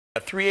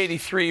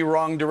383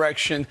 wrong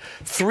direction.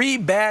 3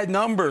 bad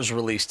numbers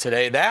released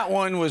today. That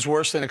one was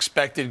worse than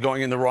expected,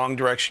 going in the wrong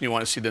direction. You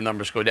want to see the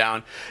numbers go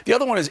down. The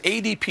other one is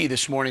ADP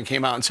this morning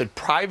came out and said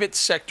private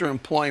sector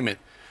employment.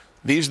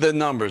 These are the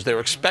numbers. They were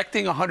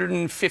expecting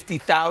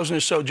 150,000 or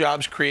so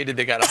jobs created.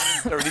 They got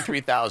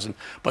 133,000.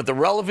 But the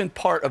relevant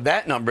part of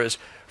that number is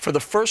for the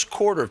first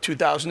quarter of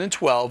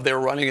 2012, they were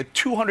running at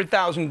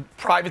 200,000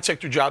 private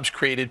sector jobs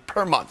created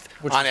per month,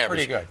 which on is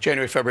average. pretty good.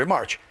 January, February,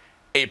 March.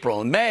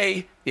 April and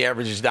May, the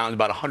average is down to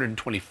about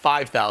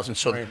 125,000.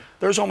 So right.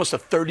 There's almost a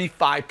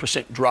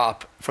 35%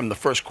 drop from the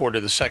first quarter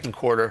to the second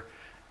quarter,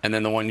 and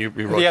then the one you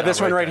wrote Yeah, down this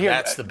one right there. here.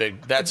 That's the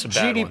big. That's a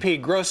bad GDP,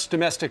 one. gross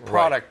domestic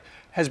product,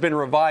 has been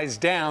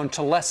revised down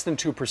to less than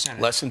 2%.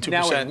 Less than 2%.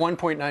 Now at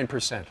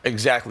 1.9%.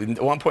 Exactly.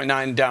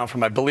 1.9 down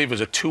from, I believe, it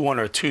was a 2.1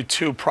 or a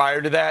 2.2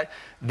 prior to that.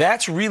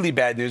 That's really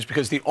bad news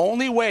because the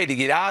only way to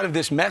get out of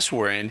this mess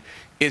we're in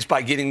is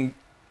by getting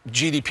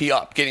GDP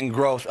up, getting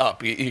growth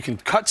up. You can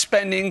cut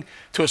spending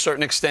to a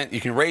certain extent. You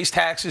can raise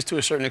taxes to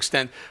a certain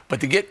extent. But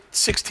to get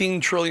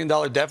 $16 trillion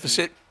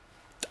deficit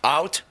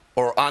out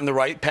or on the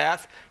right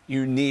path,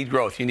 you need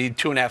growth. You need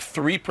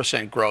 2.5%,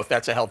 3% growth.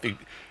 That's a healthy,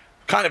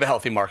 kind of a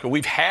healthy market.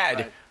 We've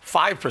had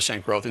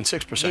 5% growth and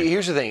 6%.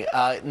 Here's the thing.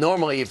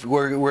 Normally, if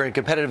we're in a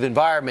competitive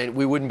environment,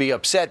 we wouldn't be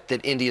upset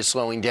that India's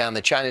slowing down,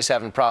 that China's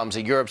having problems,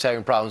 that Europe's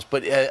having problems.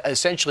 But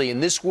essentially,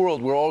 in this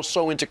world, we're all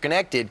so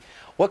interconnected.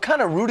 We're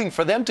kind of rooting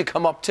for them to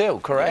come up, too,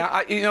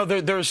 correct? Yeah,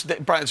 there's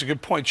Brian, it's a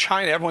good point.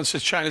 China, everyone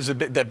says China's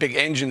that big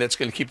engine that's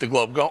going to keep the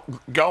globe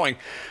going.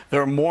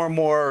 There are more and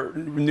more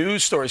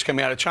news stories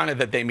coming out of China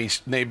that they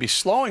may be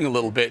slowing a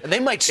little bit. And they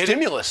might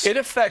stimulus. It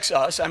affects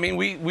us. I mean,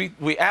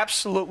 we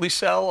absolutely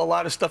sell a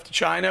lot of stuff to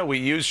China. We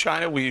use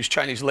China. We use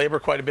Chinese labor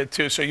quite a bit,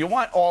 too. So you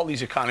want all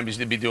these economies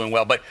to be doing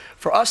well. But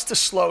for us to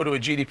slow to a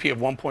GDP of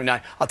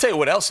 1.9, I'll tell you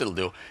what else it'll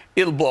do.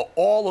 It'll blow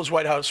all those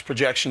White House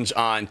projections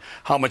on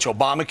how much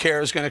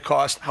Obamacare is going to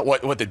cost,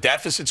 what the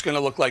deficit's going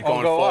to look like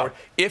going forward.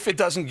 If it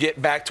doesn't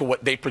get back to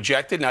what they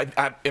projected, and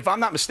if I'm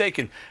not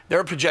mistaken,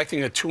 they're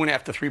projecting a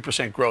 2.5% to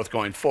 3% growth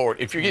going forward.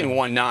 If you're getting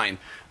 1.9,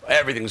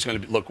 everything's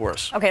going to look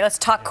worse. Okay, let's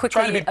talk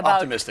quickly Trying to be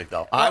about optimistic,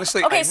 though.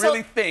 Honestly, I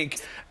really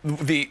think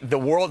the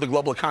world, the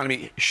global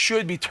economy,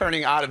 should be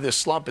turning out of this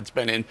slump it's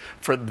been in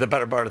for the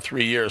better part of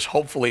 3 years.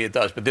 Hopefully, it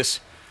does. But this.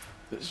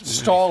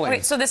 Stalling.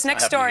 Wait, so this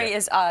next story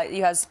is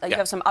you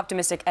have some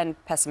optimistic and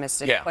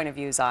pessimistic point of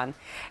views on.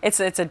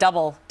 It's a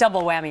double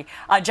whammy.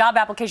 Job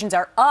applications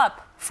are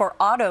up for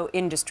auto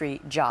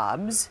industry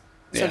jobs,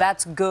 so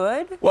that's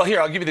good. Well, here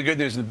I'll give you the good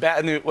news and the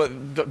bad news. Well,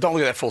 don't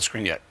look at that full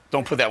screen yet.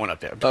 Don't put that one up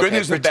there. The good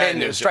news and the bad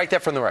news. Strike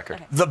that from the record.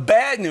 Okay. The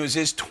bad news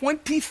is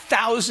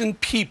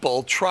 20,000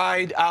 people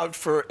tried out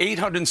for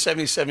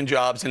 877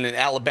 jobs in an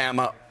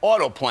Alabama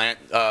auto plant.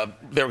 They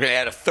were going to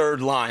add a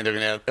third line. They're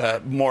going to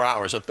add more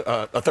hours, a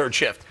third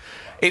shift.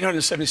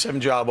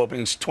 877 job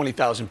openings,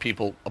 20,000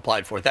 people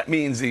applied for it. That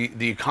means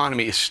the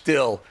economy is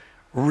still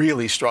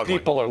really struggling.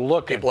 People are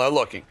looking. People are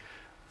looking.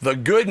 The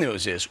good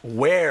news is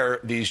where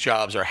these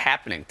jobs are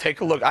happening.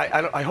 Take a look.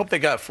 I hope they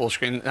got a full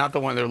screen, not the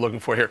one they're looking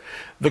for here.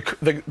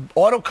 The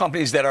auto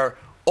companies that are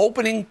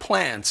opening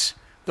plants,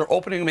 they're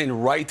opening them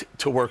in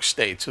right-to-work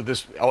states. So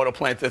this auto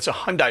plant, that's a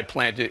Hyundai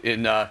plant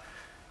in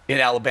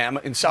Alabama.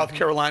 In South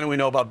Carolina, we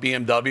know about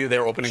BMW.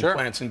 They're opening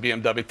plants in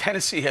BMW.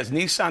 Tennessee has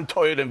Nissan,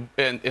 Toyota,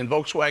 and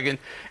Volkswagen,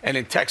 and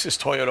in Texas,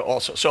 Toyota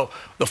also. So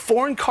the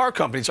foreign car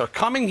companies are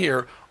coming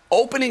here,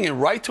 opening in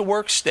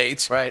right-to-work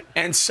states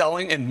and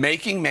selling and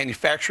making,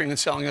 manufacturing and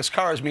selling us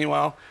cars.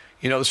 Meanwhile,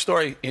 you know the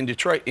story in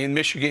Detroit, in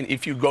Michigan,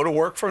 if you go to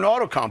work for an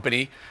auto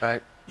company,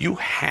 you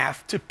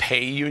have to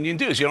pay union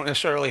dues. You don't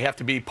necessarily have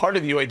to be part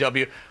of the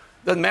UAW.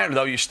 Doesn't matter,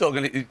 though. You're still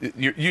going to,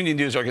 your union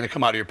dues are going to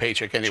come out of your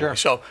paycheck anyway.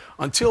 So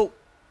until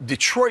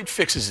Detroit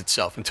fixes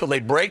itself, until they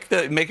break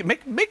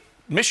make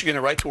Michigan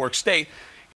a right-to-work state,